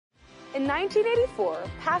In 1984,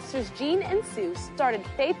 Pastors Gene and Sue started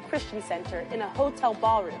Faith Christian Center in a hotel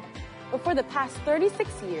ballroom. But for the past 36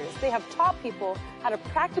 years, they have taught people how to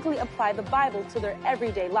practically apply the Bible to their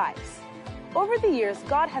everyday lives. Over the years,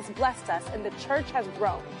 God has blessed us and the church has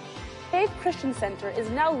grown. Faith Christian Center is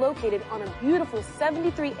now located on a beautiful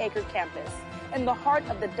 73-acre campus in the heart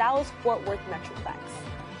of the Dallas-Fort Worth Metroplex.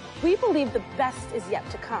 We believe the best is yet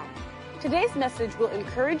to come. Today's message will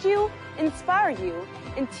encourage you, inspire you,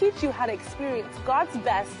 and teach you how to experience God's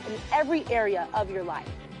best in every area of your life.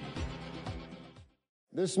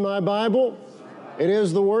 This is my Bible. It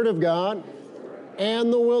is the Word of God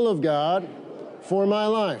and the will of God for my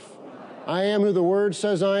life. I am who the Word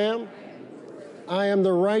says I am. I am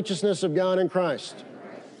the righteousness of God in Christ.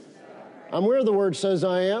 I'm where the Word says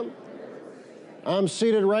I am. I'm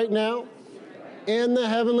seated right now in the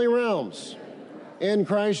heavenly realms in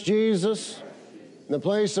Christ Jesus, in the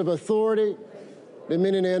place of authority,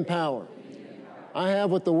 dominion, and power. I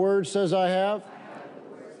have what the Word says I have.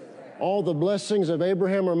 All the blessings of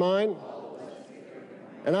Abraham are mine.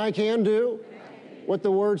 And I can do what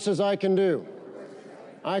the Word says I can do.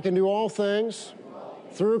 I can do all things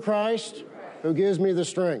through Christ who gives me the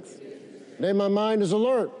strength. Today my mind is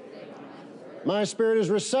alert. My spirit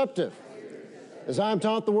is receptive. As I'm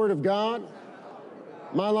taught the Word of God,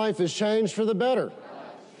 my life is changed for the better.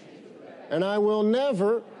 And I will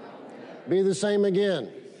never be the same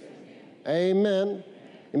again. Amen.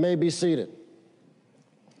 You may be seated.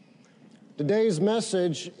 Today's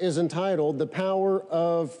message is entitled, The Power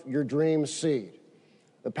of Your Dream Seed.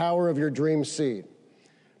 The Power of Your Dream Seed.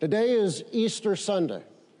 Today is Easter Sunday,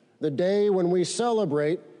 the day when we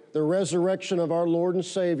celebrate the resurrection of our Lord and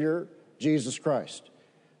Savior, Jesus Christ.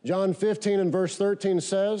 John 15 and verse 13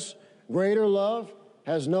 says, "Greater love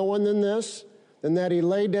has no one than this, than that he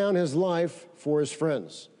laid down his life for his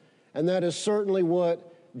friends." And that is certainly what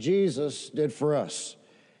Jesus did for us.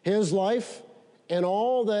 His life and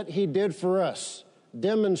all that he did for us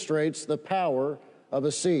demonstrates the power of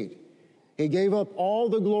a seed. He gave up all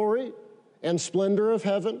the glory and splendor of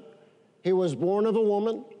heaven. He was born of a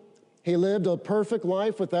woman. He lived a perfect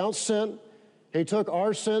life without sin. He took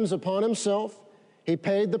our sins upon himself. He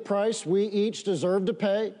paid the price we each deserve to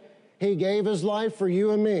pay. He gave his life for you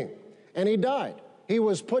and me. And he died. He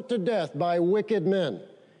was put to death by wicked men.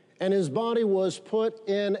 And his body was put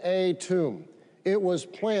in a tomb. It was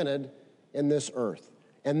planted in this earth.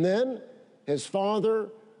 And then his Father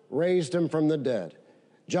raised him from the dead.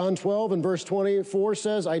 John 12 and verse 24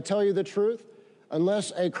 says, "I tell you the truth,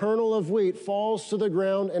 unless a kernel of wheat falls to the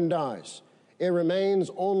ground and dies, it remains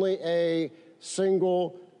only a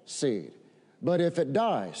single seed. But if it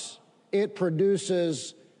dies, it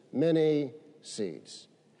produces many seeds."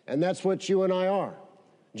 And that's what you and I are.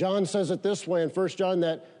 John says it this way in 1 John,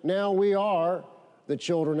 that now we are the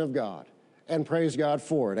children of God. And praise God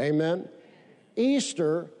for it. Amen.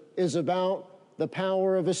 Easter is about the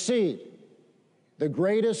power of a seed, the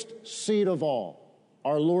greatest seed of all,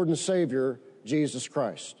 our Lord and Savior, Jesus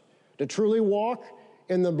Christ. To truly walk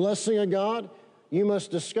in the blessing of God, you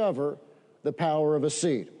must discover the power of a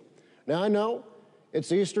seed. Now, I know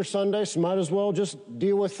it's Easter Sunday, so might as well just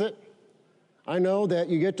deal with it. I know that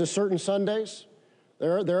you get to certain Sundays,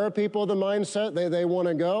 there are people of the mindset, they want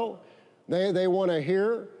to go, they want to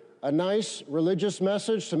hear a nice religious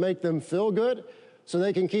message to make them feel good so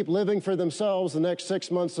they can keep living for themselves the next 6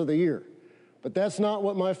 months of the year. But that's not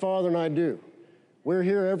what my father and I do. We're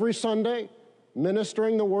here every Sunday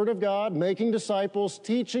ministering the Word of God, making disciples,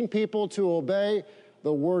 teaching people to obey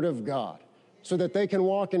the Word of God so that they can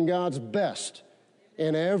walk in God's best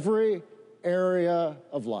in every area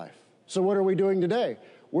of life. So what are we doing today?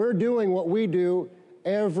 We're doing what we do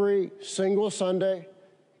every single Sunday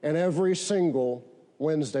and every single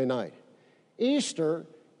Wednesday night. Easter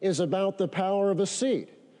is about the power of a seed,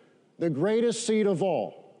 the greatest seed of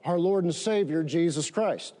all, our Lord and Savior, Jesus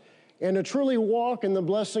Christ. And to truly walk in the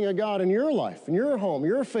blessing of God in your life, in your home,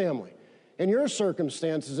 your family, in your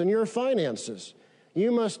circumstances, in your finances,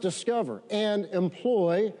 you must discover and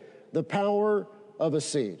employ the power of a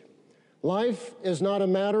seed. Life is not a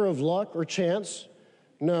matter of luck or chance.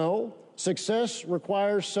 No, success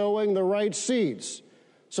requires sowing the right seeds.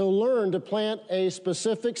 So learn to plant a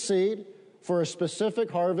specific seed for a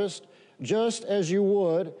specific harvest, just as you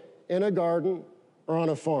would in a garden or on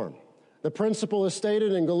a farm. The principle is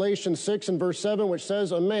stated in Galatians 6 and verse 7, which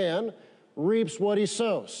says, "A man reaps what he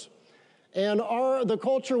sows." And the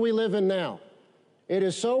culture we live in now, it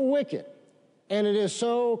is so wicked and it is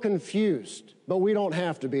so confused, but we don't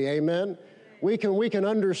have to be, amen? We can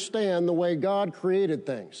understand the way God created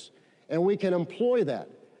things, and we can employ that.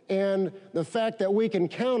 And the fact that we can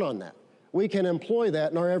count on that. we can employ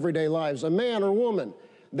that in our everyday lives. A man or woman,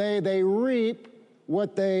 they reap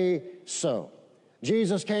what they sow.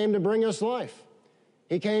 Jesus came to bring us life.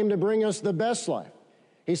 He came to bring us the best life.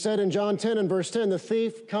 He said in John 10 and verse 10, the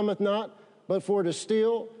thief cometh not but for to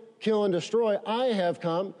steal, kill, and destroy. I have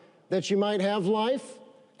come that you might have life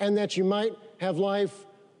and that you might have life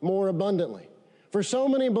more abundantly. For so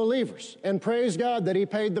many believers, and praise God that He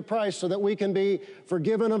paid the price so that we can be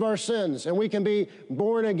forgiven of our sins and we can be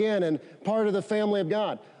born again and part of the family of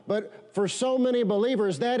God. But for so many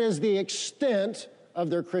believers, that is the extent of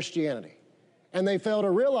their Christianity. And they fail to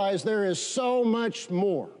realize there is so much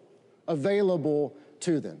more available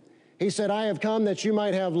to them. He said, I have come that you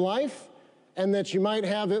might have life and that you might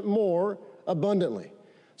have it more abundantly.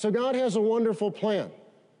 So God has a wonderful plan,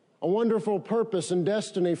 a wonderful purpose and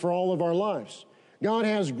destiny for all of our lives. God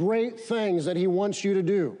has great things that He wants you to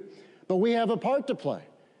do, but we have a part to play.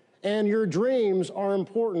 And your dreams are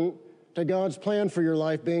important to God's plan for your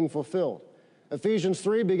life being fulfilled. Ephesians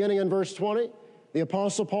 3, beginning in verse 20, the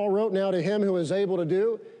Apostle Paul wrote, now to Him who is able to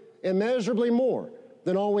do immeasurably more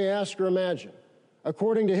than all we ask or imagine,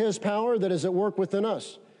 according to His power that is at work within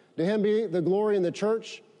us. To Him be the glory in the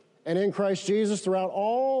church and in Christ Jesus throughout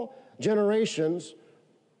all generations,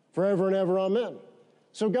 forever and ever. Amen.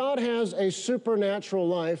 So God has a supernatural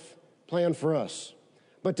life planned for us.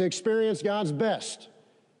 But to experience God's best,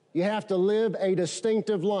 you have to live a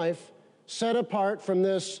distinctive life set apart from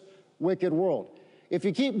this wicked world. If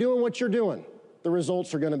you keep doing what you're doing, the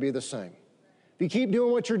results are going to be the same. If you keep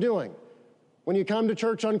doing what you're doing, when you come to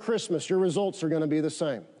church on Christmas, your results are going to be the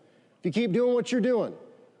same. If you keep doing what you're doing,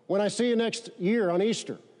 when I see you next year on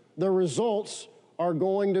Easter, the results are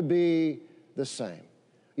going to be the same.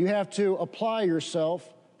 You have to apply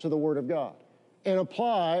yourself to the Word of God and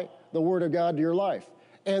apply the Word of God to your life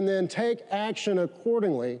and then take action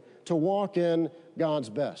accordingly to walk in God's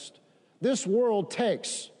best. This world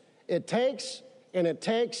takes. It takes, and it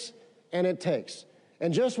takes, and it takes.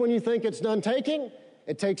 And just when you think it's done taking,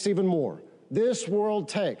 it takes even more. This world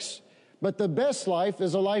takes. But the best life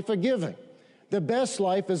is a life of giving. The best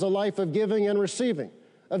life is a life of giving and receiving,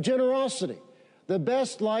 of generosity. The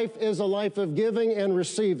best life is a life of giving and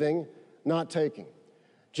receiving, not taking.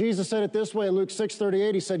 Jesus said it this way in Luke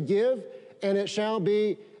 6:38. He said, give, and it shall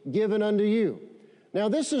be given unto you. Now,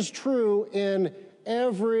 this is true in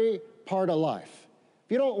every part of life.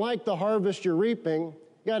 If you don't like the harvest you're reaping, you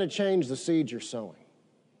got to change the seeds you're sowing.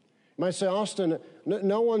 You might say, Austin,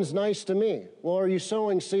 no one's nice to me. Well, are you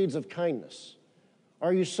sowing seeds of kindness?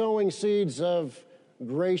 Are you sowing seeds of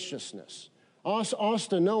graciousness?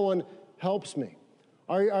 Austin, no one helps me.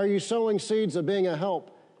 Are you sowing seeds of being a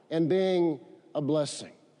help and being a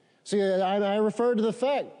blessing? See, I refer to the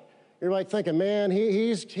fact, you're like thinking, man,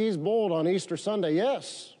 he's bold on Easter Sunday.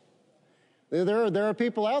 Yes. There are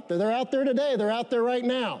people out there. They're out there today. They're out there right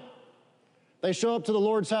now. They show up to the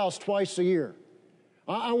Lord's house twice a year.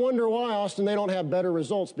 I wonder why, Austin, they don't have better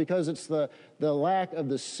results, because it's the lack of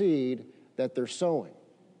the seed that they're sowing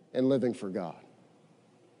and living for God.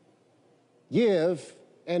 Give,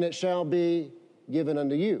 and it shall be given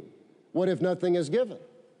unto you. What if nothing is given?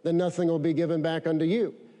 Then nothing will be given back unto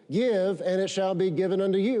you. Give, and it shall be given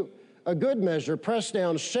unto you. A good measure, pressed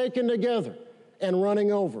down, shaken together, and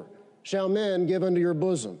running over, shall men give unto your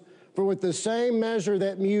bosom. For with the same measure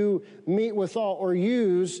that you meet withal or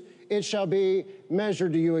use, it shall be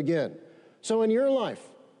measured to you again. So in your life,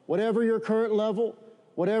 whatever your current level,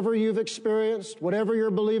 whatever you've experienced, whatever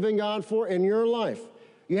you're believing God for in your life,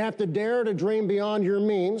 you have to dare to dream beyond your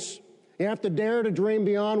means. You have to dare to dream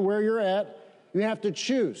beyond where you're at. You have to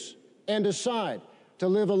choose and decide to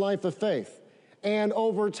live a life of faith. And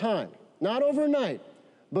over time, not overnight,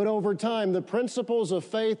 but over time, the principles of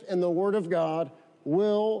faith in the Word of God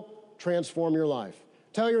will transform your life.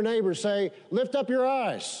 Tell your neighbor, say, lift up your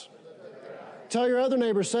eyes. Tell your other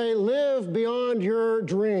neighbor, say, live beyond your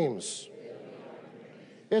dreams.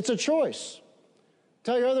 It's a choice.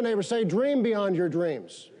 Tell your other neighbor, say, dream beyond your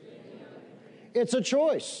dreams. It's a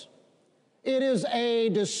choice. It is a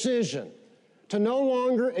decision to no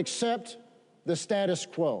longer accept the status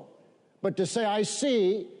quo, but to say, I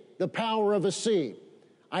see the power of a seed.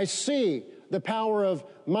 I see the power of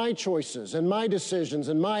my choices and my decisions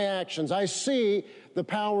and my actions. I see the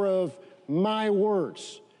power of my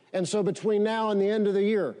words. And so between now and the end of the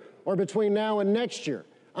year, or between now and next year,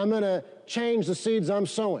 I'm going to change the seeds I'm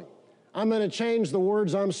sowing. I'm going to change the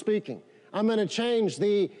words I'm speaking. I'm going to change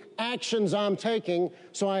the actions I'm taking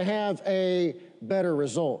so I have a better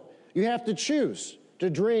result. You have to choose to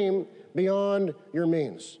dream beyond your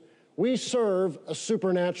means. We serve a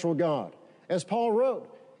supernatural God. As Paul wrote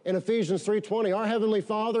in Ephesians 3:20, our Heavenly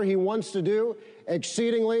Father, He wants to do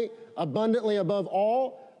exceedingly abundantly above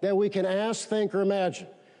all that we can ask, think, or imagine.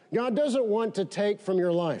 God doesn't want to take from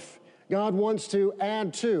your life. God wants to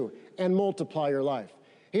add to and multiply your life.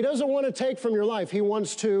 He doesn't want to take from your life. He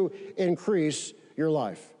wants to increase your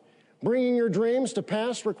life. Bringing your dreams to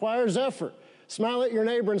pass requires effort. Smile at your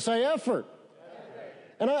neighbor and say, effort.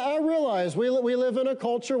 And I realize we live in a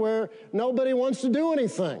culture where nobody wants to do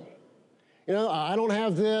anything. You know, I don't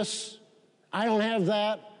have this. I don't have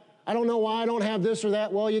that. I don't know why I don't have this or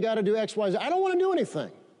that. Well, you got to do X, Y, Z. I don't want to do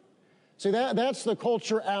anything. See, that's the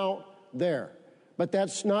culture out there. But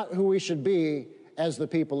that's not who we should be as the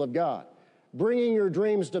people of God. Bringing your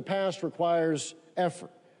dreams to pass requires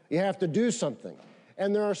effort. You have to do something.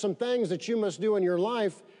 And there are some things that you must do in your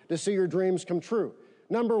life to see your dreams come true.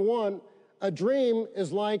 Number one, a dream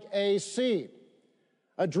is like a seed.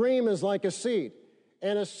 A dream is like a seed.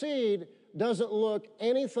 And a seed doesn't look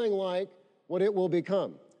anything like what it will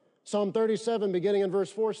become. Psalm 37, beginning in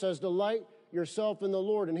verse 4 says, delight yourself in the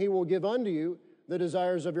Lord, and he will give unto you the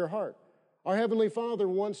desires of your heart. Our Heavenly Father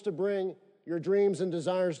wants to bring your dreams and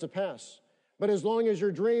desires to pass. But as long as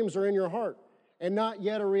your dreams are in your heart and not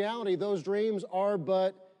yet a reality, those dreams are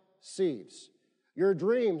but seeds. Your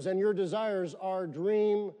dreams and your desires are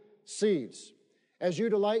dream seeds. As you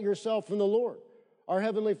delight yourself in the Lord, our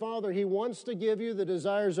Heavenly Father, he wants to give you the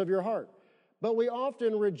desires of your heart. But we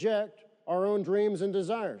often reject our own dreams and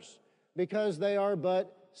desires because they are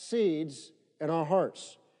but seeds in our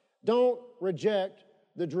hearts. Don't reject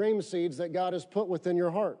the dream seeds that God has put within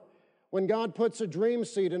your heart. When God puts a dream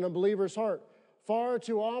seed in a believer's heart, far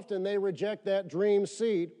too often they reject that dream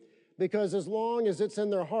seed because as long as it's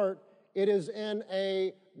in their heart, it is in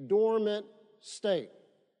a dormant state,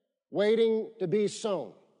 waiting to be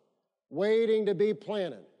sown, waiting to be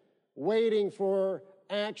planted, waiting for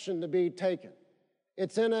action to be taken.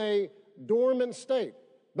 It's in a dormant state,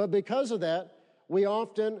 but because of that, we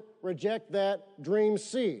often reject that dream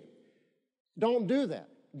seed. Don't do that.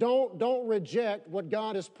 Don't reject what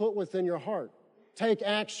God has put within your heart. Take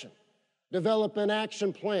action. Develop an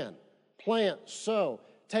action plan. Plant, sow.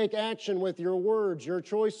 Take action with your words, your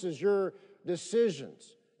choices, your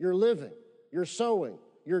decisions, your living, your sowing,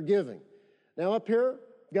 your giving. Now up here,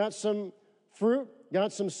 got some fruit,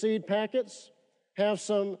 got some seed packets, have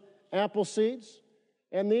some apple seeds,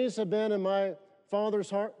 and these have been in my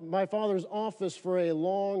father's office for a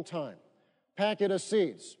long time. Packet of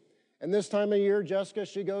seeds. And this time of year, Jessica,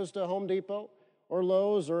 she goes to Home Depot or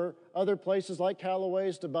Lowe's or other places like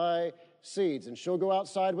Callaway's to buy seeds. And she'll go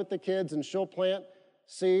outside with the kids and she'll plant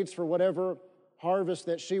seeds for whatever harvest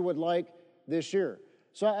that she would like this year.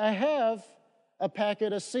 So I have a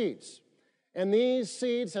packet of seeds. And these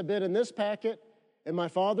seeds have been in this packet in my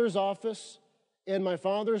father's office, in my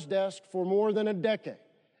father's desk for more than a decade.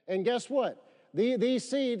 And guess what? These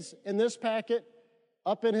seeds in this packet,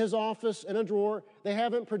 up in his office in a drawer, they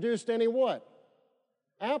haven't produced any what?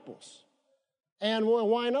 Apples. And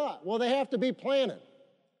why not? Well, they have to be planted.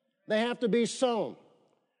 They have to be sown.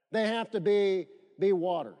 They have to be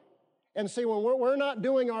watered. And see, when we're not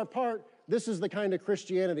doing our part, this is the kind of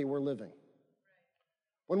Christianity we're living.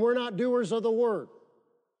 When we're not doers of the Word,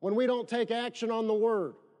 when we don't take action on the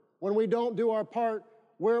Word, when we don't do our part,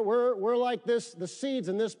 we're like this, the seeds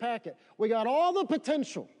in this packet. We got all the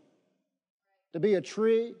potential to be a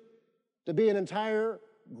tree, to be an entire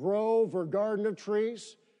grove or garden of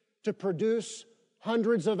trees, to produce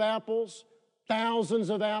hundreds of apples, thousands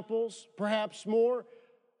of apples, perhaps more,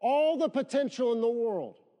 all the potential in the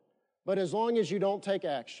world. But as long as you don't take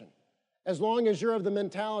action, as long as you're of the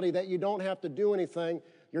mentality that you don't have to do anything,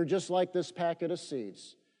 you're just like this packet of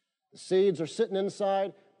seeds. The seeds are sitting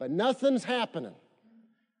inside, but nothing's happening.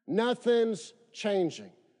 Nothing's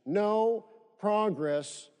changing. No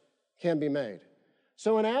progress can be made.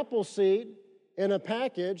 So an apple seed in a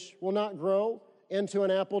package will not grow into an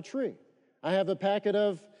apple tree. I have a packet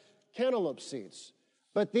of cantaloupe seeds.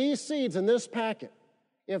 But these seeds in this packet,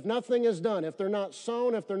 if nothing is done, if they're not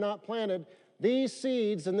sown, if they're not planted, these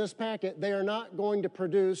seeds in this packet, they are not going to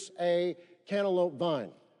produce a cantaloupe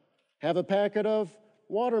vine. Have a packet of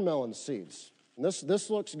watermelon seeds. And this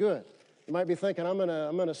looks good. You might be thinking, I'm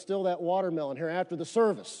gonna steal that watermelon here after the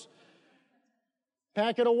service.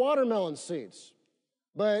 Packet of watermelon seeds.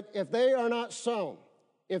 But if they are not sown,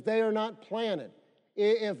 if they are not planted,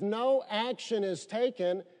 if no action is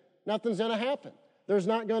taken, nothing's going to happen. There's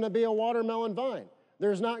not going to be a watermelon vine.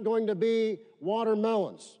 There's not going to be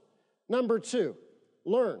watermelons. Number two,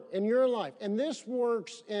 learn in your life. And this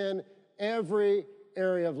works in every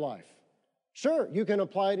area of life. Sure, you can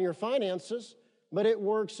apply it in your finances, but it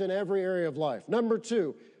works in every area of life. Number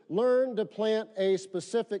two, learn to plant a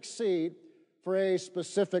specific seed for a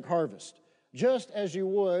specific harvest, just as you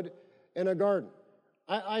would in a garden.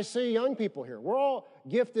 I see young people here. We're all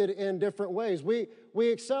gifted in different ways. We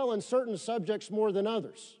excel in certain subjects more than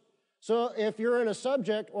others. So if you're in a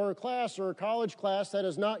subject or a class or a college class that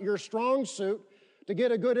is not your strong suit, to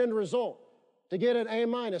get a good end result, to get an A-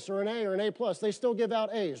 or an A or an A+, they still give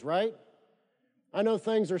out A's, right? I know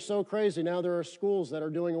things are so crazy now. There are schools that are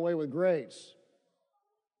doing away with grades.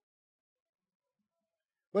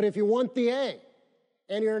 But if you want the A,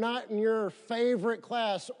 and you're not in your favorite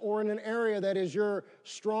class or in an area that is your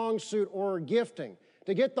strong suit or gifting,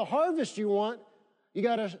 to get the harvest you want, you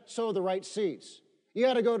got to sow the right seeds. You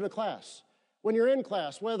got to go to class. When you're in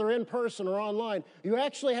class, whether in person or online, you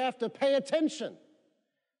actually have to pay attention,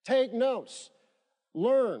 take notes,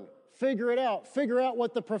 learn, figure it out, figure out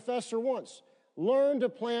what the professor wants. Learn to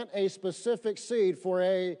plant a specific seed for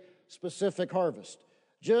a specific harvest,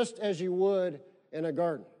 just as you would in a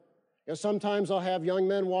garden. You know, sometimes I'll have young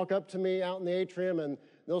men walk up to me out in the atrium and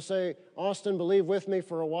they'll say, Austin, believe with me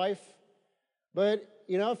for a wife. But,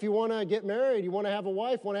 you know, if you want to get married, you want to have a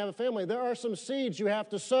wife, want to have a family, there are some seeds you have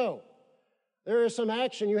to sow. There is some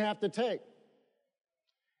action you have to take.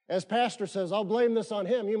 As Pastor says, I'll blame this on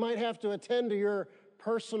him. You might have to attend to your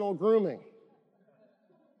personal grooming.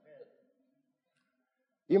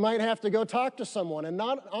 You might have to go talk to someone, and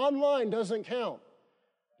not online doesn't count.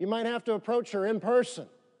 You might have to approach her in person.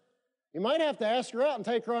 You might have to ask her out and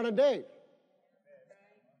take her on a date.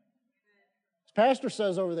 As Pastor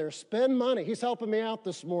says over there, spend money. He's helping me out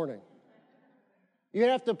this morning. You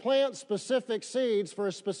have to plant specific seeds for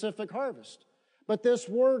a specific harvest. But this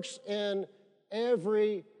works in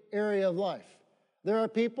every area of life. There are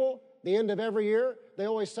people, the end of every year, they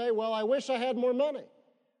always say, well, I wish I had more money.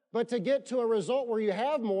 But to get to a result where you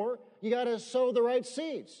have more, you got to sow the right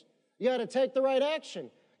seeds. You got to take the right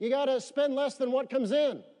action. You got to spend less than what comes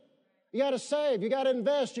in. You got to save. You got to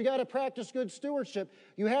invest. You got to practice good stewardship.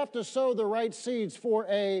 You have to sow the right seeds for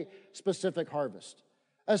a specific harvest.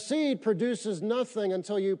 A seed produces nothing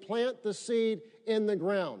until you plant the seed in the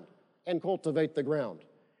ground and cultivate the ground.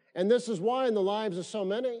 And this is why in the lives of so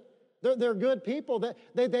many, they're good people.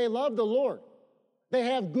 They love the Lord. They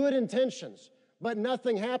have good intentions, but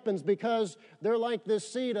nothing happens because they're like this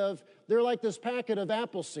packet of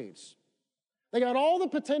apple seeds. They got all the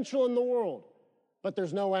potential in the world, but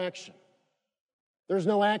there's no action. There's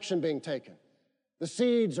no action being taken. The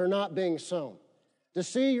seeds are not being sown. To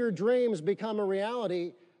see your dreams become a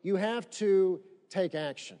reality, you have to take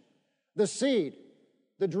action. The seed,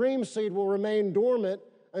 the dream seed, will remain dormant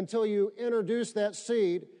until you introduce that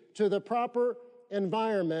seed to the proper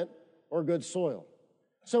environment or good soil.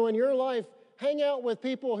 So in your life, hang out with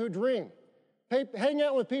people who dream. Hang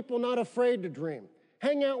out with people not afraid to dream.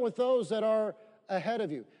 Hang out with those that are ahead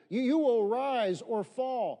of you. You will rise or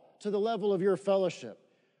fall to the level of your fellowship.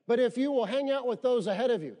 But if you will hang out with those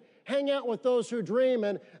ahead of you, hang out with those who dream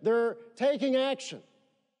and they're taking action,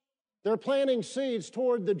 they're planting seeds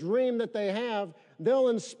toward the dream that they have, they'll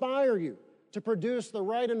inspire you to produce the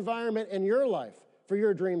right environment in your life for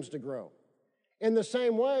your dreams to grow. In the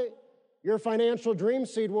same way, your financial dream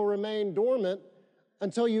seed will remain dormant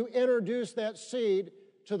until you introduce that seed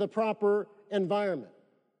to the proper environment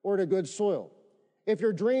or to good soil. If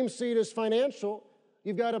your dream seed is financial,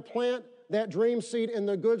 you've got to plant that dream seed in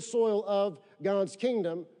the good soil of God's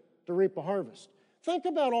kingdom to reap a harvest. Think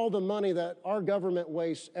about all the money that our government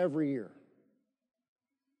wastes every year.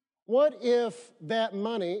 What if that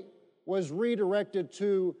money was redirected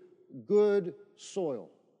to good soil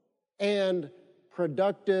and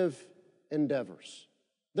productive endeavors?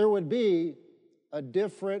 There would be a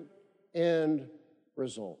different end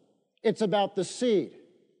result. It's about the seed.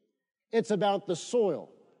 It's about the soil.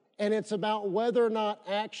 And it's about whether or not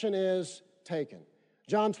action is taken.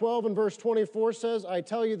 John 12 and verse 24 says, I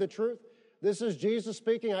tell you the truth. This is Jesus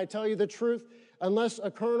speaking. I tell you the truth. Unless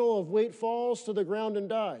a kernel of wheat falls to the ground and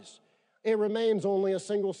dies, it remains only a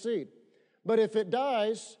single seed. But if it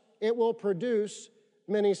dies, it will produce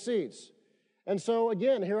many seeds. And so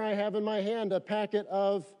again, here I have in my hand a packet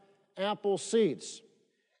of apple seeds.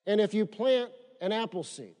 And if you plant an apple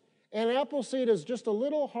seed is just a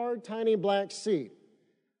little hard, tiny black seed.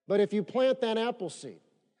 But if you plant that apple seed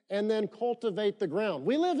and then cultivate the ground,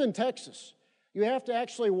 we live in Texas. You have to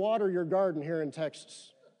actually water your garden here in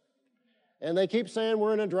Texas. And they keep saying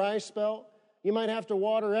we're in a dry spell. You might have to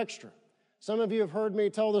water extra. Some of you have heard me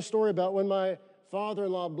tell the story about when my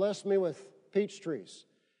father-in-law blessed me with peach trees.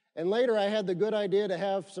 And later I had the good idea to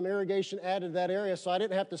have some irrigation added to that area so I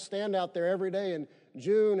didn't have to stand out there every day in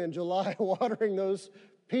June and July watering those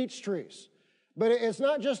peach trees. But it's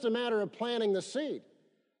not just a matter of planting the seed.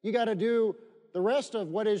 You got to do the rest of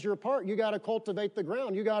what is your part. You got to cultivate the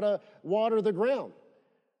ground. You got to water the ground.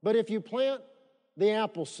 But if you plant the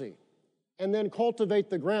apple seed and then cultivate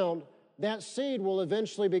the ground, that seed will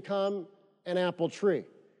eventually become an apple tree.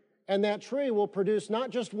 And that tree will produce not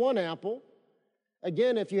just one apple.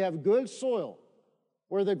 Again, if you have good soil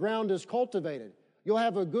where the ground is cultivated, you'll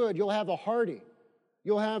have a hardy,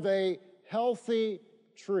 you'll have a healthy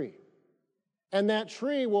tree. And that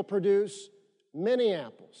tree will produce many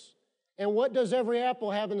apples. And what does every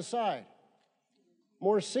apple have inside?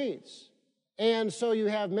 More seeds. And so you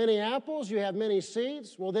have many apples, you have many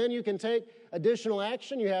seeds. Well, then you can take additional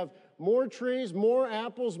action. You have more trees, more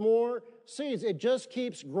apples, more seeds. It just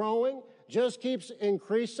keeps growing, just keeps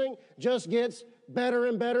increasing, just gets better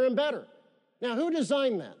and better and better. Now, who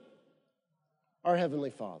designed that? Our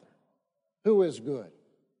Heavenly Father, who is good.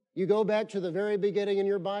 You go back to the very beginning in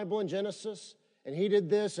your Bible in Genesis, and He did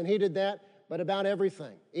this and He did that, but about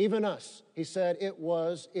everything, even us, He said it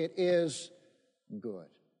is good.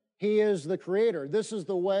 He is the Creator. This is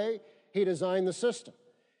the way He designed the system.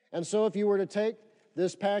 And so if you were to take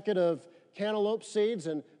this packet of cantaloupe seeds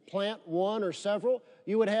and plant one or several,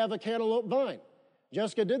 you would have a cantaloupe vine.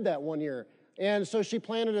 Jessica did that one year. And so she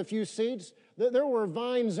planted a few seeds. There were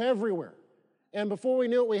vines everywhere. And before we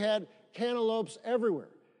knew it, we had cantaloupes everywhere.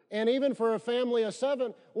 And even for a family of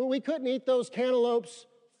 7, we couldn't eat those cantaloupes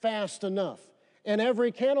fast enough. And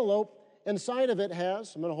every cantaloupe inside of it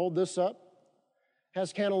has, I'm going to hold this up,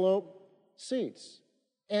 has cantaloupe seeds.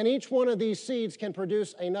 And each one of these seeds can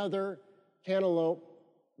produce another cantaloupe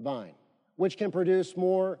vine, which can produce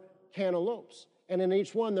more cantaloupes. And in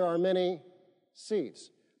each one there are many seeds.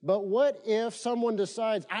 But what if someone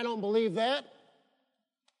decides, I don't believe that,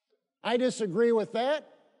 I disagree with that,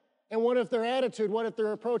 and what if their attitude, what if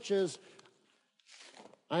their approach is,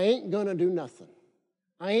 I ain't gonna do nothing.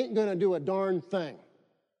 I ain't gonna do a darn thing.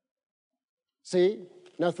 See,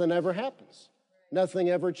 nothing ever happens. Nothing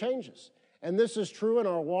ever changes. And this is true in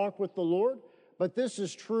our walk with the Lord, but this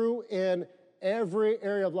is true in every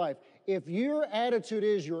area of life. If your attitude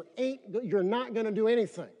is you're not going to do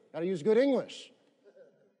anything, got to use good English.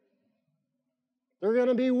 There are going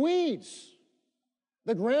to be weeds.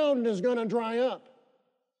 The ground is going to dry up.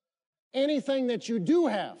 Anything that you do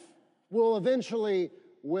have will eventually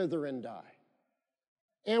wither and die.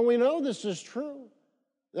 And we know this is true.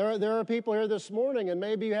 There are people here this morning, and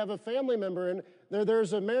maybe you have a family member, and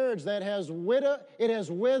there's a marriage that has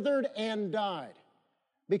withered and died.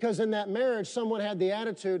 Because in that marriage, someone had the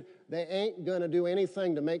attitude, they ain't going to do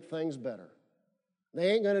anything to make things better. They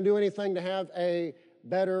ain't going to do anything to have a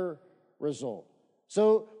better result.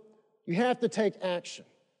 So you have to take action.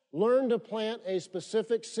 Learn to plant a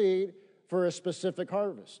specific seed for a specific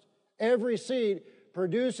harvest. Every seed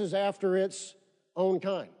produces after its own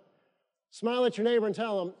kind. Smile at your neighbor and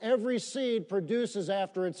tell them, every seed produces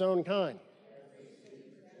after its own kind.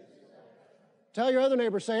 Tell your other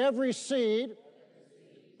neighbor, say, every seed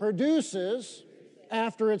produces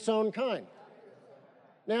after its own kind.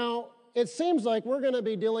 Now, it seems like we're going to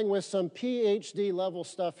be dealing with some PhD level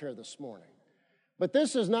stuff here this morning. But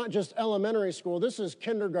this is not just elementary school, this is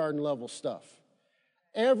kindergarten level stuff.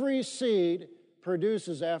 Every seed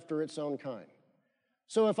produces after its own kind.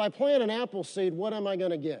 So if I plant an apple seed, what am I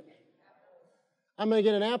going to get? I'm going to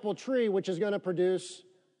get an apple tree, which is going to produce,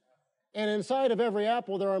 and inside of every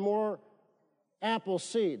apple there are more apple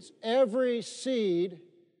seeds. Every seed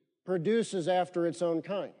produces after its own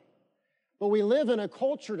kind. But we live in a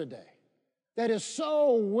culture today that is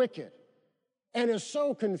so wicked and is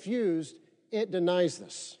so confused, it denies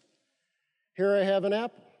this. Here I have an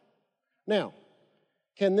apple. Now,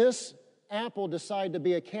 can this apple decide to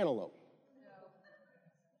be a cantaloupe? No.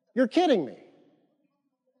 You're kidding me.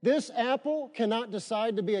 This apple cannot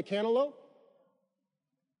decide to be a cantaloupe?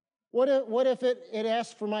 What if it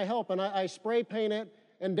asks for my help and I spray paint it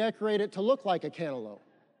and decorate it to look like a cantaloupe?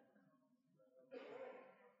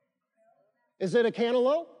 Is it a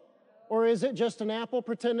cantaloupe? Or is it just an apple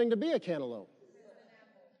pretending to be a cantaloupe?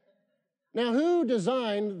 Now, who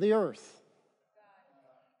designed the earth?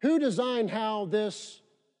 Who designed how this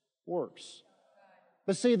works?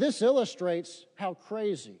 But see, this illustrates how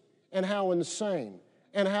crazy and how insane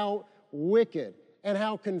and how wicked and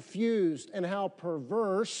how confused and how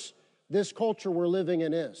perverse this culture we're living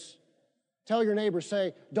in is. Tell your neighbor,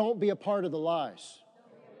 say, don't be a part of the lies.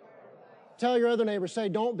 Tell your other neighbor, say,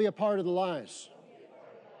 don't be a part of the lies.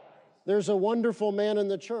 There's a wonderful man in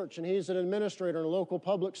the church, and he's an administrator in a local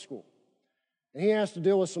public school. And he has to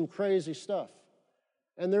deal with some crazy stuff.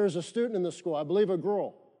 And there's a student in the school, I believe a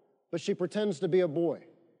girl, but she pretends to be a boy.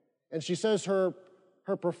 And she says her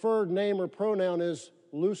preferred name or pronoun is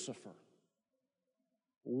Lucifer.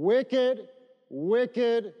 Wicked,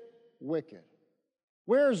 wicked, wicked.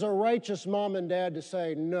 Where's a righteous mom and dad to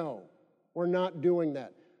say, no, we're not doing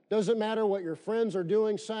that? Doesn't matter what your friends are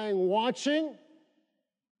doing, saying, watching.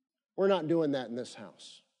 We're not doing that in this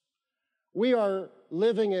house. We are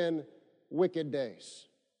living in wicked days.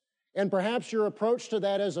 And perhaps your approach to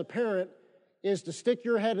that as a parent is to stick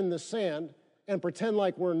your head in the sand and pretend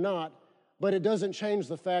like we're not, but it doesn't change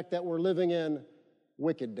the fact that we're living in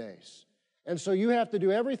wicked days. And so you have to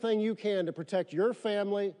do everything you can to protect your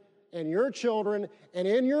family and your children and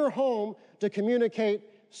in your home to communicate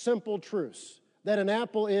simple truths. That an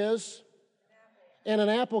apple is, and an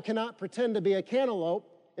apple cannot pretend to be a cantaloupe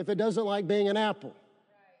if it doesn't like being an apple.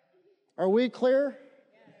 Are we clear?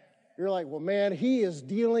 You're like, well, man, he is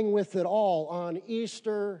dealing with it all on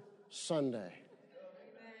Easter Sunday.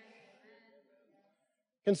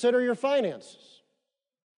 Consider your finances.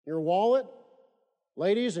 Your wallet,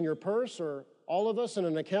 ladies, and your purse, or all of us in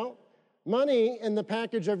an account. Money in the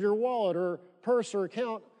package of your wallet or purse or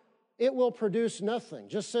account, it will produce nothing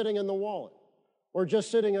just sitting in the wallet or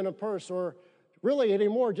just sitting in a purse or really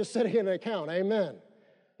anymore just sitting in an account. Amen.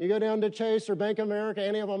 You go down to Chase or Bank of America,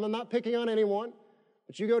 any of them. I'm not picking on anyone,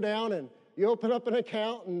 but you go down and you open up an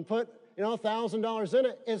account and put, $1,000 in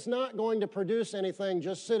it. It's not going to produce anything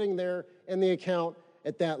just sitting there in the account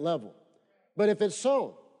at that level. But if it's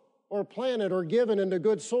sown or planted or given into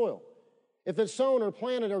good soil, if it's sown or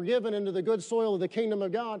planted or given into the good soil of the kingdom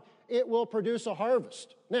of God, it will produce a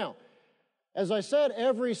harvest. Now, as I said,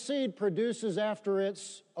 every seed produces after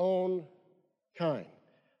its own kind.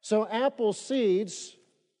 So apple seeds,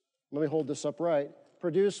 let me hold this up right,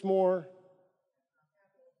 produce more.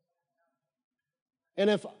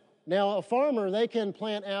 And now a farmer, they can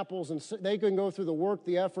plant apples and they can go through the work,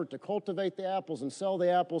 the effort to cultivate the apples and sell the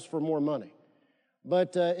apples for more money.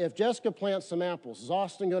 But if Jessica plants some apples, is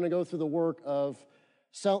Austin going to go through the work of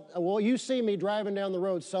you see me driving down the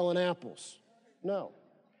road selling apples? No.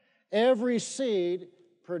 Every seed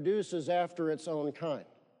produces after its own kind.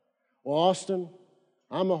 Well, Austin,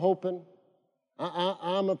 I'm a hoping,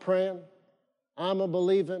 I'm a praying, I'm a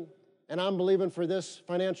believing, and I'm believing for this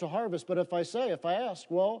financial harvest. But if I ask,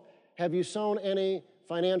 well, have you sown any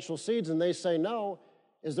financial seeds? And they say no,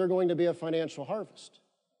 is there going to be a financial harvest?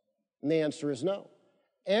 And the answer is no.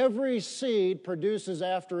 Every seed produces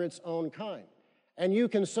after its own kind. And you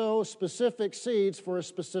can sow specific seeds for a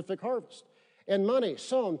specific harvest. And money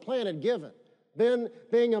sown, planted, given, then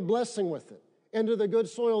being a blessing with it into the good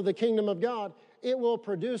soil of the kingdom of God, it will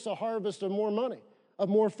produce a harvest of more money, of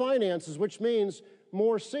more finances, which means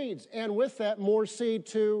more seeds. And with that, more seed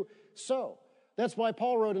to sow. That's why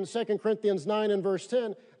Paul wrote in 2 Corinthians 9 and verse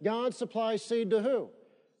 10, God supplies seed to who?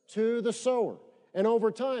 To the sower. And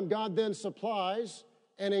over time, God then supplies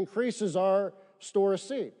and increases our store of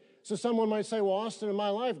seed. So someone might say, well, Austin, in my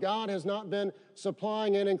life, God has not been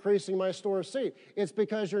supplying and increasing my store of seed. It's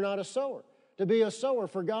because you're not a sower. To be a sower,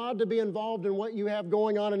 for God to be involved in what you have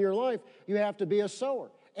going on in your life, you have to be a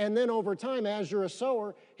sower. And then over time, as you're a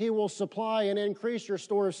sower, He will supply and increase your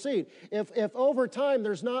store of seed. If over time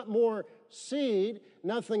there's not more seed,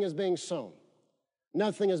 nothing is being sown.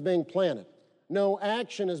 Nothing is being planted. No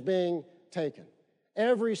action is being taken.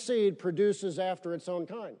 Every seed produces after its own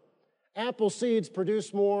kind. Apple seeds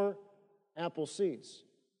produce more apple seeds.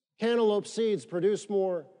 Cantaloupe seeds produce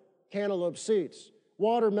more cantaloupe seeds.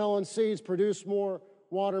 Watermelon seeds produce more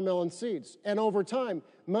watermelon seeds. And over time,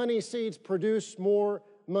 money seeds produce more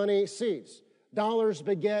money seeds. Dollars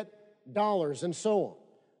beget dollars, and so on.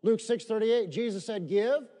 Luke 6:38, Jesus said,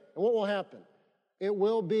 give, and what will happen? It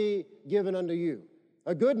will be given unto you.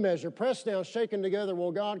 A good measure, pressed down, shaken together,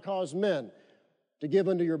 will God cause men to give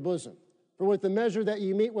unto your bosom. For with the measure that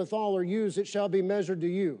you meet withal or use, it shall be measured to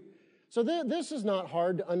you. So this is not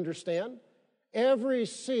hard to understand. Every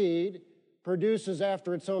seed produces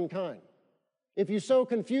after its own kind. If you sow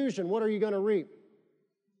confusion, what are you going to reap?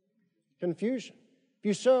 Confusion. If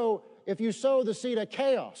you sow the seed of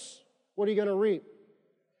chaos, what are you going to reap?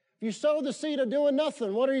 If you sow the seed of doing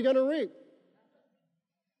nothing, what are you going to reap?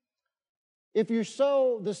 If you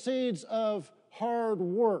sow the seeds of hard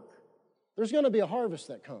work, there's going to be a harvest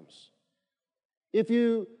that comes. If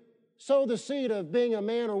you sow the seed of being a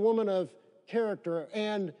man or woman of character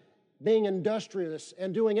and being industrious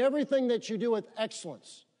and doing everything that you do with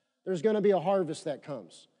excellence, there's going to be a harvest that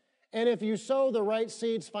comes. And if you sow the right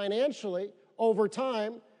seeds financially, over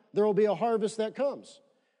time, there will be a harvest that comes.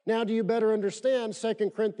 Now, do you better understand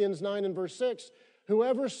 2 Corinthians 9 and verse 6?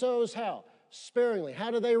 Whoever sows how? Sparingly. How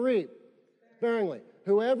do they reap? Sparingly.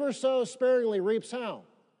 Whoever sows sparingly reaps how?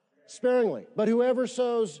 Sparingly. But whoever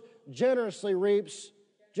sows generously reaps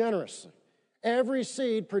generously. Every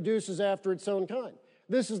seed produces after its own kind.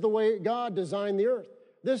 This is the way God designed the earth.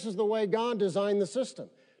 This is the way God designed the system.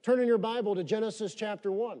 Turn in your Bible to Genesis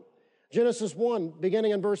chapter 1. Genesis 1,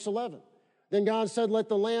 beginning in verse 11. Then God said, let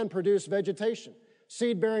the land produce vegetation,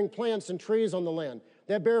 seed-bearing plants and trees on the land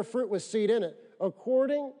that bear fruit with seed in it,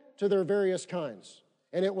 according to their various kinds.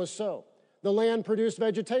 And it was so. The land produced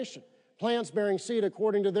vegetation, plants bearing seed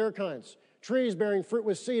according to their kinds, trees bearing fruit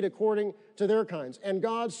with seed according to their kinds. And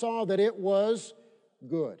God saw that it was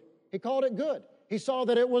good. He called it good. He saw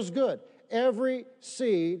that it was good. Every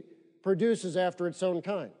seed produces after its own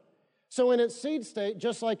kind. So in its seed state,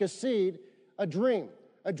 just like a seed, a dream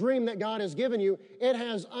that God has given you, it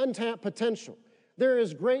has untapped potential. There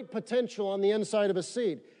is great potential on the inside of a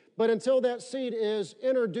seed, but until that seed is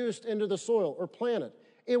introduced into the soil or planted,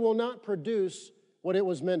 it will not produce what it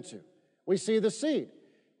was meant to. We see the seed.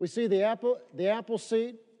 We see the apple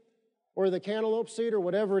seed or the cantaloupe seed or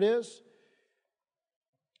whatever it is.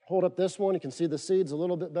 Hold up this one, you can see the seeds a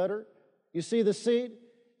little bit better. You see the seed?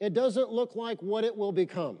 It doesn't look like what it will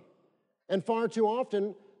become. And far too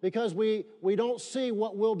often, because we don't see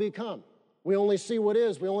what will become, we only see what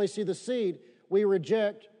is, we only see the seed, we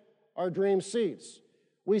reject our dream seeds.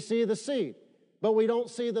 We see the seed, but we don't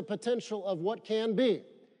see the potential of what can be.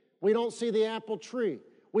 We don't see the apple tree.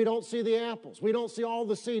 We don't see the apples. We don't see all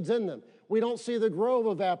the seeds in them. We don't see the grove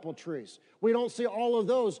of apple trees. We don't see all of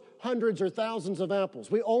those hundreds or thousands of apples.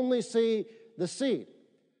 We only see the seed.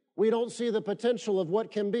 We don't see the potential of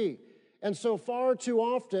what can be. And so far too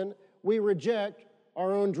often, we reject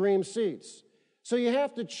our own dream seeds. So you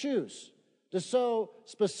have to choose to sow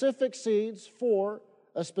specific seeds for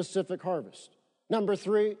a specific harvest. Number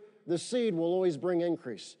 3, the seed will always bring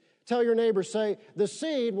increase. Tell your neighbor, say, the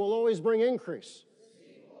seed will always bring increase.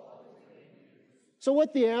 So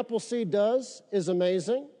what the apple seed does is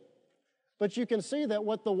amazing, but you can see that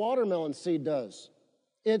what the watermelon seed does,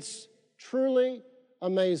 it's truly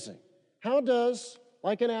amazing. How does,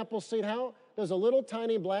 like an apple seed, how does a little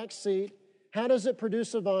tiny black seed, how does it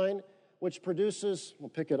produce a vine which produces, we'll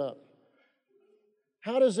pick it up.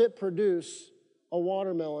 How does it produce a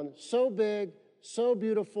watermelon so big, so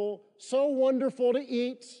beautiful, so wonderful to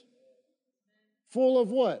eat, full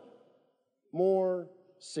of what? More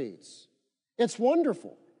seeds. It's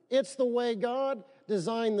wonderful. It's the way God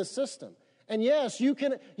designed the system. And yes, you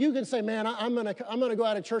can say, man, I'm gonna go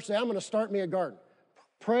out of church today. I'm gonna start me a garden.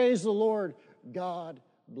 Praise the Lord. God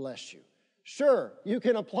bless you. Sure, you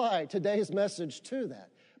can apply today's message to that,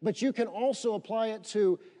 but you can also apply it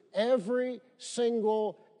to every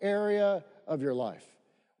single area of your life.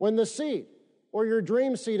 When the seed or your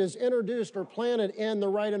dream seed is introduced or planted in the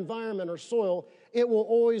right environment or soil, it will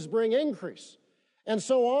always bring increase. And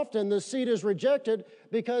so often the seed is rejected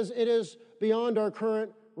because it is beyond our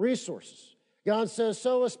current resources. God says,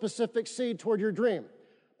 sow a specific seed toward your dream,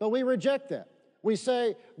 but we reject that. We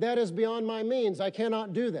say, that is beyond my means. I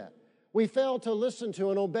cannot do that. We fail to listen to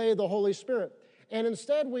and obey the Holy Spirit. And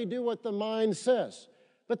instead we do what the mind says.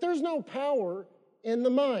 But there's no power in the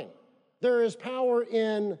mind. There is power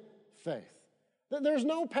in faith. There's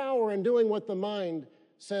no power in doing what the mind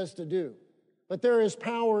says to do. But there is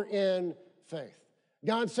power in faith.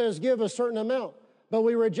 God says give a certain amount, but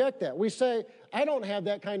we reject that. We say, I don't have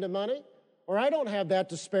that kind of money, or I don't have that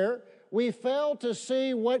to spare. We fail to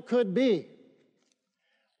see what could be.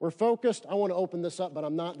 We're focused. I want to open this up, but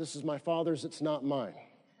I'm not. This is my Father's. It's not mine.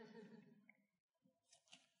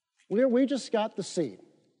 We just got the seed,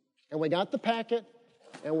 and we got the packet,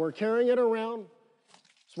 and we're carrying it around.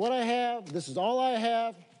 It's what I have. This is all I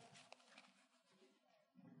have.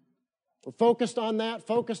 We're focused on that,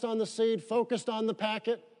 focused on the seed, focused on the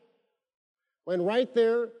packet, when right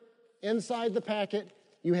there, inside the packet,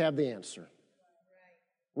 you have the answer.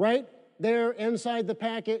 Right there, inside the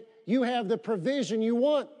packet, you have the provision you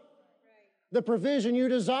want, the provision you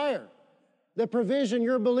desire, the provision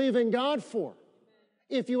you're believing God for.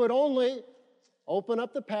 If you would only open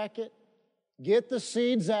up the packet, get the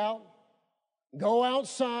seeds out, go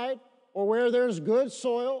outside or where there's good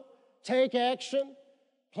soil, take action,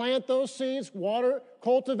 plant those seeds, water,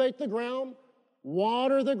 cultivate the ground,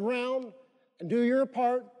 water the ground, and do your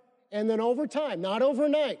part. And then over time, not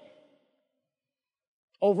overnight,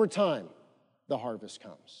 over time, the harvest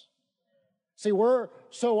comes. See, we're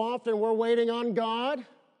waiting on God,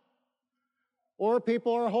 or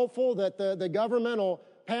people are hopeful that the government will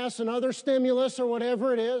pass another stimulus or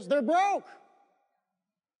whatever it is. They're broke.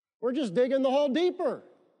 We're just digging the hole deeper.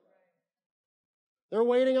 They're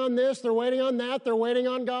waiting on this, they're waiting on that, they're waiting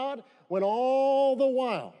on God, when all the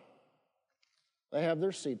while they have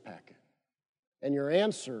their seed packet. And your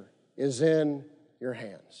answer is in your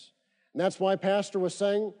hands. And that's why Pastor was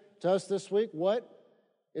saying to us this week, what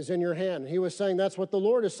is in your hand? He was saying that's what the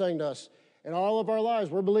Lord is saying to us. In all of our lives,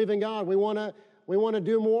 we're believing God. We want to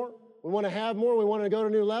do more. We want to have more. We want to go to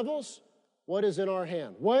new levels. What is in our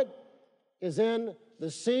hand? What is in the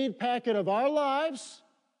seed packet of our lives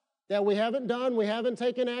that we haven't done, we haven't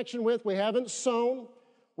taken action with, we haven't sown?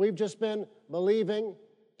 We've just been believing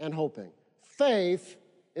and hoping. Faith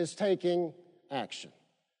is taking action.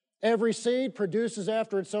 Every seed produces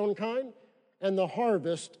after its own kind, and the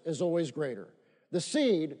harvest is always greater. The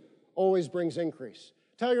seed always brings increase.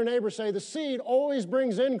 Tell your neighbor, say, the seed always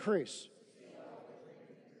brings increase.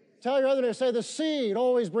 Tell your other neighbor, say, the seed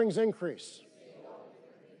always brings increase.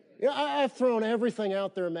 You know, I've thrown everything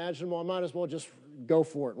out there imaginable. I might as well just go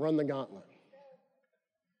for it, run the gauntlet.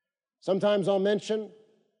 Sometimes I'll mention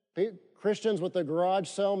Christians with the garage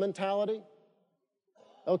sale mentality.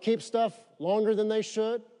 They'll keep stuff longer than they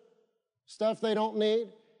should, stuff they don't need.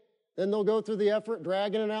 Then they'll go through the effort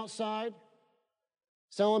dragging it outside,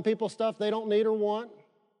 selling people stuff they don't need or want,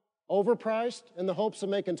 overpriced, in the hopes of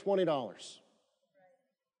making $20.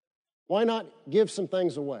 Why not give some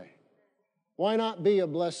things away? Why not be a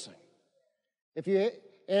blessing?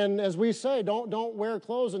 And as we say, don't wear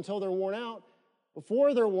clothes until they're worn out.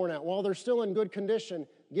 Before they're worn out, while they're still in good condition,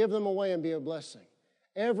 give them away and be a blessing.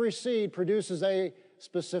 Every seed produces a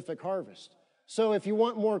specific harvest. So if you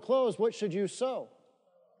want more clothes, what should you sow?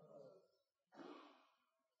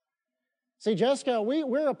 See, Jessica,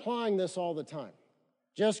 we're applying this all the time.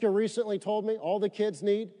 Jessica recently told me all the kids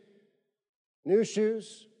need new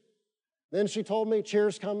shoes. Then she told me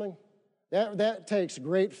cheer's coming. That takes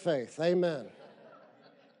great faith. Amen.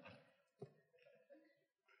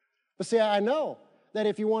 But see, I know that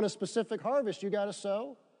if you want a specific harvest, you got to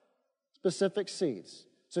sow specific seeds.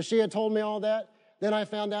 So she had told me all that. Then I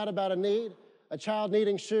found out about a child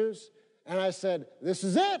needing shoes. And I said, this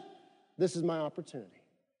is it. This is my opportunity.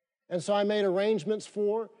 And so I made arrangements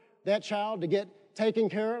for that child to get taken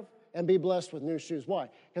care of and be blessed with new shoes. Why?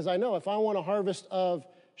 Because I know if I want a harvest of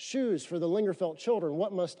shoes for the Lingerfeld children,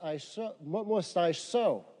 what must I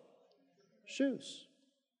sow? Shoes.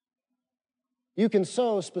 You can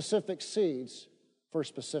sow specific seeds for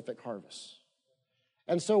specific harvests.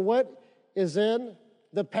 And so what is in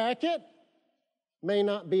the packet may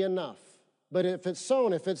not be enough. But if it's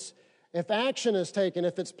sown, if action is taken,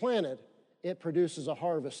 if it's planted, it produces a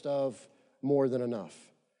harvest of more than enough.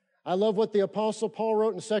 I love what the Apostle Paul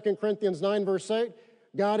wrote in 2 Corinthians 9, verse 8.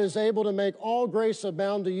 God is able to make all grace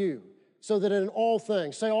abound to you, so that in all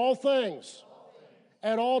things, say all things,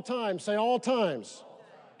 at all times, say all times,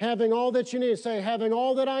 having all that you need, say having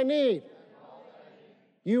all that I need,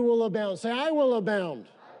 you will abound. Say I will abound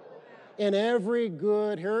in every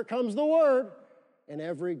good, here it comes the word, in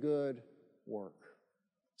every good work.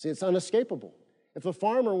 See, it's unescapable. If a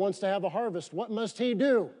farmer wants to have a harvest, what must he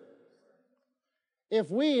do?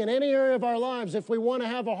 If we, in any area of our lives, if we want to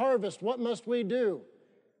have a harvest, what must we do?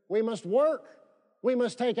 We must work. We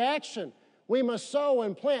must take action. We must sow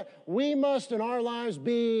and plant. We must, in our lives,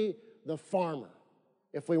 be the farmer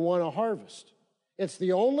if we want a harvest. It's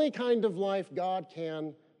the only kind of life God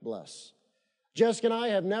can bless. Jessica and I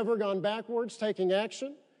have never gone backwards taking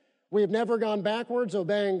action. We've never gone backwards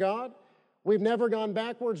obeying God. We've never gone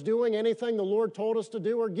backwards doing anything the Lord told us to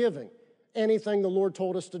do or giving anything the Lord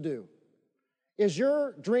told us to do. Is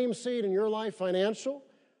your dream seed in your life financial?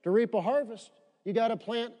 To reap a harvest, you got to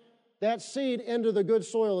plant that seed into the good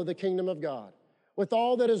soil of the kingdom of God. With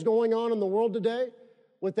all that is going on in the world today,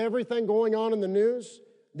 with everything going on in the news,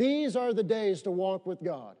 these are the days to walk with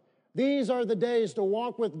God. These are the days to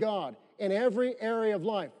walk with God in every area of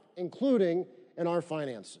life, including in our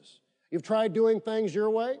finances. You've tried doing things your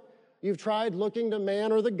way. You've tried looking to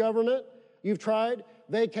man or the government. You've tried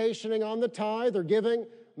vacationing on the tithe or giving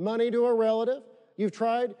money to a relative. You've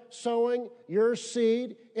tried sowing your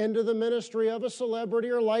seed into the ministry of a celebrity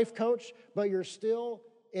or life coach, but you're still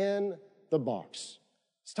in the box.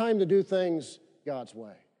 It's time to do things God's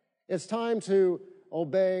way. It's time to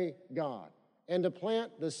obey God and to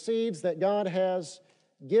plant the seeds that God has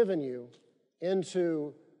given you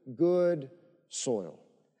into good soil.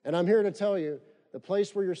 And I'm here to tell you, the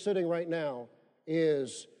place where you're sitting right now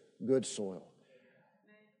is good soil.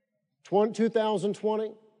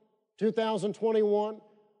 2020, 2021,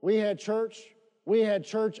 we had church. We had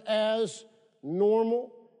church as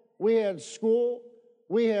normal. We had school.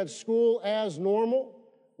 We had school as normal.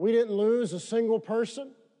 We didn't lose a single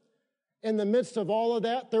person. In the midst of all of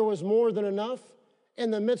that, there was more than enough.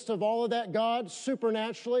 In the midst of all of that, God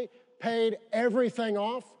supernaturally paid everything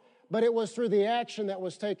off, but it was through the action that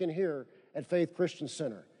was taken here at Faith Christian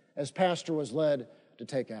Center as pastor was led to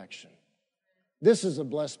take action. This is a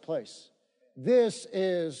blessed place. This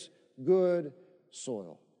is good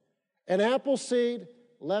soil. An apple seed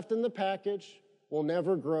left in the package will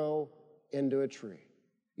never grow into a tree.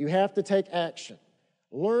 You have to take action.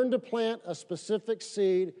 Learn to plant a specific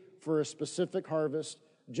seed for a specific harvest,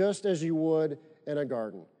 just as you would in a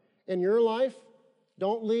garden. In your life,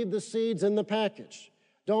 don't leave the seeds in the package.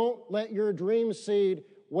 Don't let your dream seed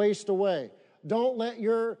waste away. Don't let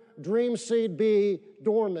your dream seed be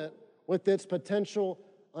dormant with its potential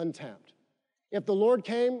untapped. If the Lord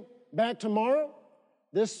came back tomorrow,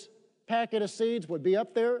 this packet of seeds would be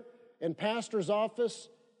up there in pastor's office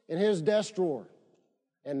in his desk drawer,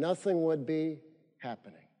 and nothing would be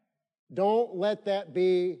happening. Don't let that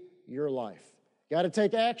be your life. Got to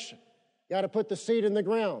take action. Got to put the seed in the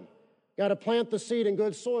ground. Got to plant the seed in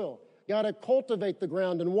good soil. Got to cultivate the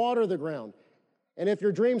ground and water the ground. And if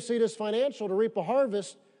your dream seed is financial to reap a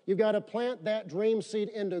harvest, you've got to plant that dream seed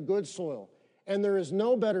into good soil. And there is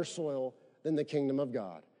no better soil than the kingdom of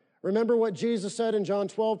God. Remember what Jesus said in John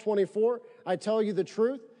 12:24? I tell you the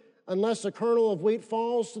truth, unless a kernel of wheat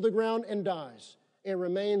falls to the ground and dies, it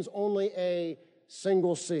remains only a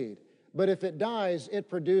single seed. But if it dies, it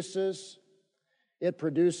produces, I'm going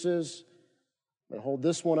to hold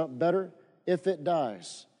this one up better. If it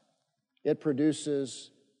dies, it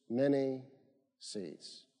produces many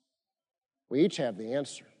seeds. We each have the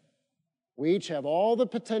answer. We each have all the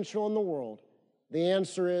potential in the world. The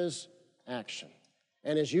answer is action.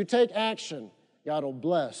 And as you take action, God will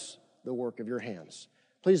bless the work of your hands.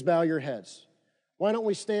 Please bow your heads. Why don't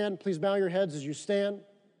we stand? Please bow your heads as you stand.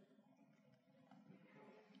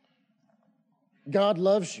 God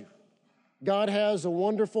loves you. God has a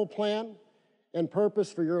wonderful plan and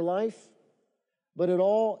purpose for your life, but it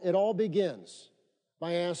all begins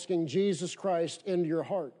by asking Jesus Christ into your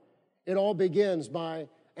heart. It all begins by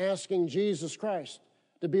asking Jesus Christ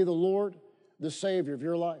to be the Lord, the Savior of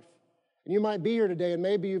your life. And you might be here today and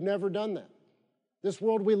maybe you've never done that. This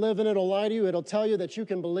world we live in, it'll lie to you. It'll tell you that you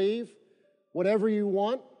can believe whatever you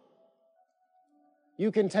want.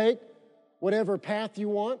 You can take whatever path you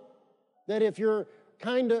want. That if you're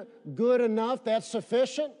kind of good enough, that's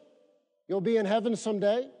sufficient. You'll be in heaven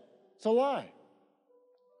someday. It's a lie.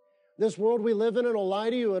 This world we live in, it'll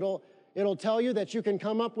lie to you. It'll tell you that you can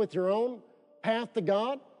come up with your own path to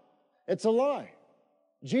God. It's a lie.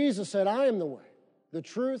 Jesus said, I am the way, the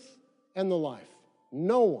truth, and the life.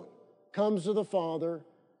 No one comes to the Father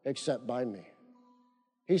except by me.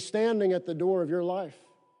 He's standing at the door of your life,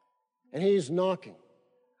 and He's knocking.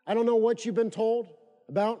 I don't know what you've been told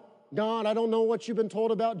about God. I don't know what you've been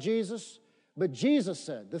told about Jesus, but Jesus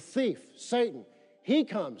said, the thief, Satan, he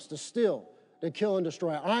comes to steal, to kill, and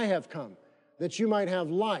destroy. I have come that you might have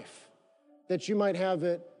life, that you might have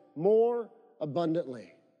it more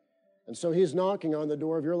abundantly. And so He's knocking on the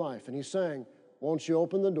door of your life, and He's saying, won't you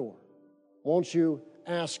open the door? Won't you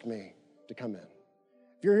ask me to come in?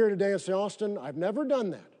 If you're here today and say, Austin, I've never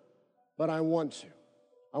done that, but I want to.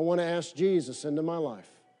 I want to ask Jesus into my life.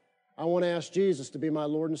 I want to ask Jesus to be my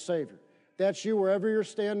Lord and Savior. If that's you, wherever you're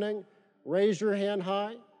standing, raise your hand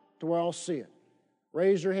high to where I'll see it.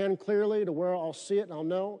 Raise your hand clearly to where I'll see it and I'll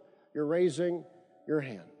know you're raising your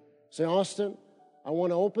hand. Say, Austin, I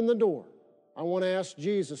want to open the door. I want to ask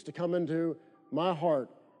Jesus to come into my heart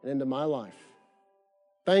and into my life.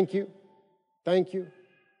 Thank you. Thank you.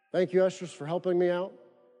 Thank you, ushers, for helping me out.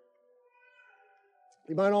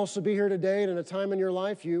 You might also be here today and in a time in your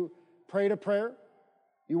life you prayed a prayer,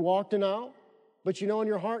 you walked an aisle, but you know in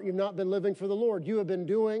your heart you've not been living for the Lord. You have been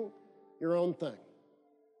doing your own thing.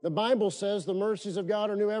 The Bible says the mercies of God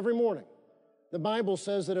are new every morning. The Bible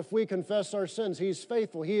says that if we confess our sins, He's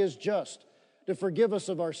faithful, He is just to forgive us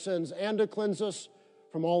of our sins and to cleanse us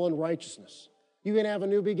from all unrighteousness. You can have a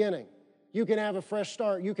new beginning. You can have a fresh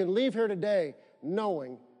start. You can leave here today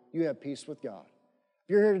knowing you have peace with God. If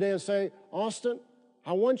you're here today and say, Austin,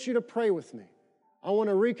 I want you to pray with me. I want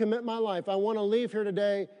to recommit my life. I want to leave here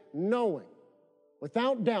today knowing,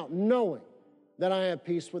 without doubt, knowing that I have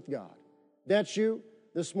peace with God. That's you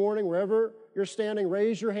this morning, wherever you're standing,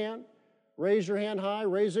 raise your hand. Raise your hand high,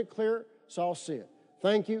 raise it clear, so I'll see it.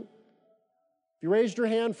 Thank you. If you raised your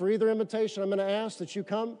hand for either invitation, I'm going to ask that you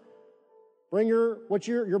come. Bring your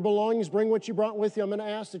belongings, bring what you brought with you. I'm going to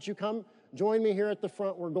ask that you come join me here at the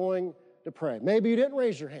front. We're going to pray. Maybe you didn't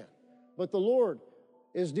raise your hand, but the Lord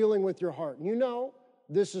is dealing with your heart. And you know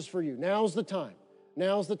this is for you. Now's the time.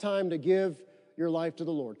 Now's the time to give your life to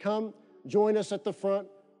the Lord. Come, join us at the front.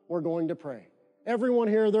 We're going to pray. Everyone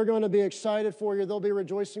here, they're going to be excited for you. They'll be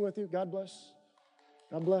rejoicing with you. God bless.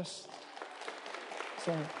 God bless.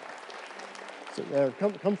 Sorry. Sit there.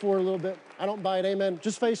 Come forward a little bit. I don't bite. Amen.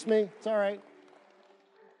 Just face me. It's all right.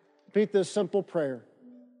 Repeat this simple prayer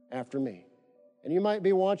after me. And you might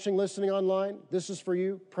be watching, listening online. This is for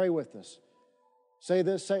you. Pray with us. Say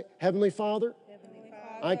this, say, Heavenly Father,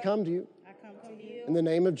 I come to you in the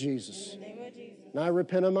name of Jesus. And I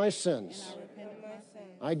repent of my sins.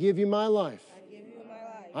 I give you my life.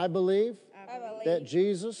 I believe that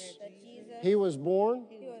Jesus, He was born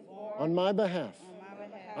on my behalf.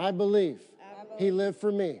 I believe He lived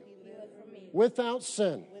for me without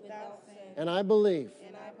sin. And I believe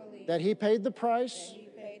that He paid the price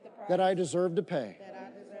that I deserve to pay.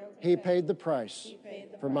 He paid the price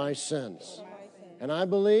for my sins. And I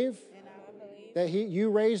believe that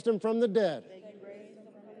you raised Him from the dead.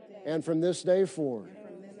 And from this day forward,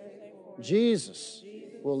 Jesus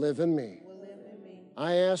will live in me.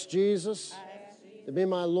 I ask Jesus to be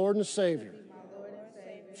my Lord and Savior.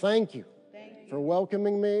 Thank you for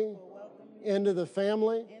welcoming me into the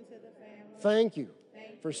family. Thank you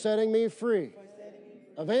for setting me free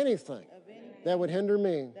of anything that would hinder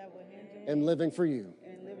me in living for you.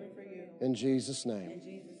 In Jesus' name,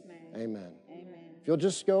 amen. If you'll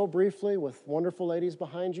just go briefly with wonderful ladies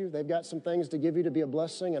behind you, they've got some things to give you to be a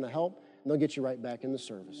blessing and a help, and they'll get you right back in the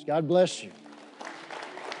service. God bless you.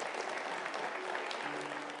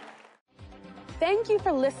 Thank you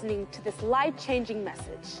for listening to this life-changing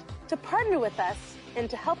message. To partner with us and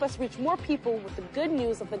to help us reach more people with the good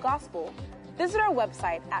news of the gospel, visit our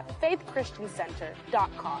website at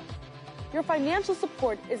faithchristiancenter.com. Your financial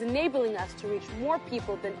support is enabling us to reach more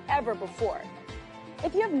people than ever before.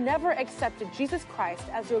 If you have never accepted Jesus Christ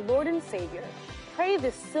as your Lord and Savior, pray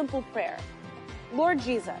this simple prayer. Lord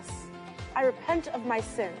Jesus, I repent of my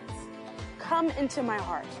sins. Come into my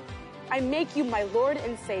heart. I make you my Lord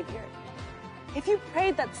and Savior. If you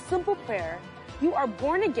prayed that simple prayer, you are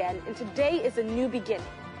born again and today is a new beginning.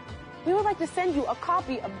 We would like to send you a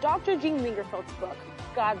copy of Dr. Gene Lingerfeld's book,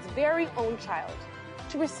 God's Very Own Child.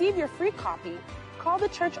 To receive your free copy, call the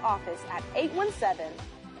church office at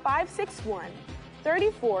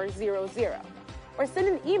 817-561-3400 or send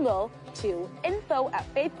an email to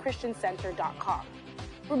info@faithchristiancenter.com.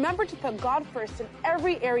 Remember to put God first in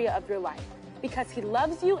every area of your life because He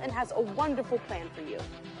loves you and has a wonderful plan for you.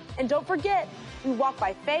 And don't forget, we walk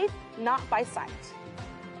by faith, not by sight.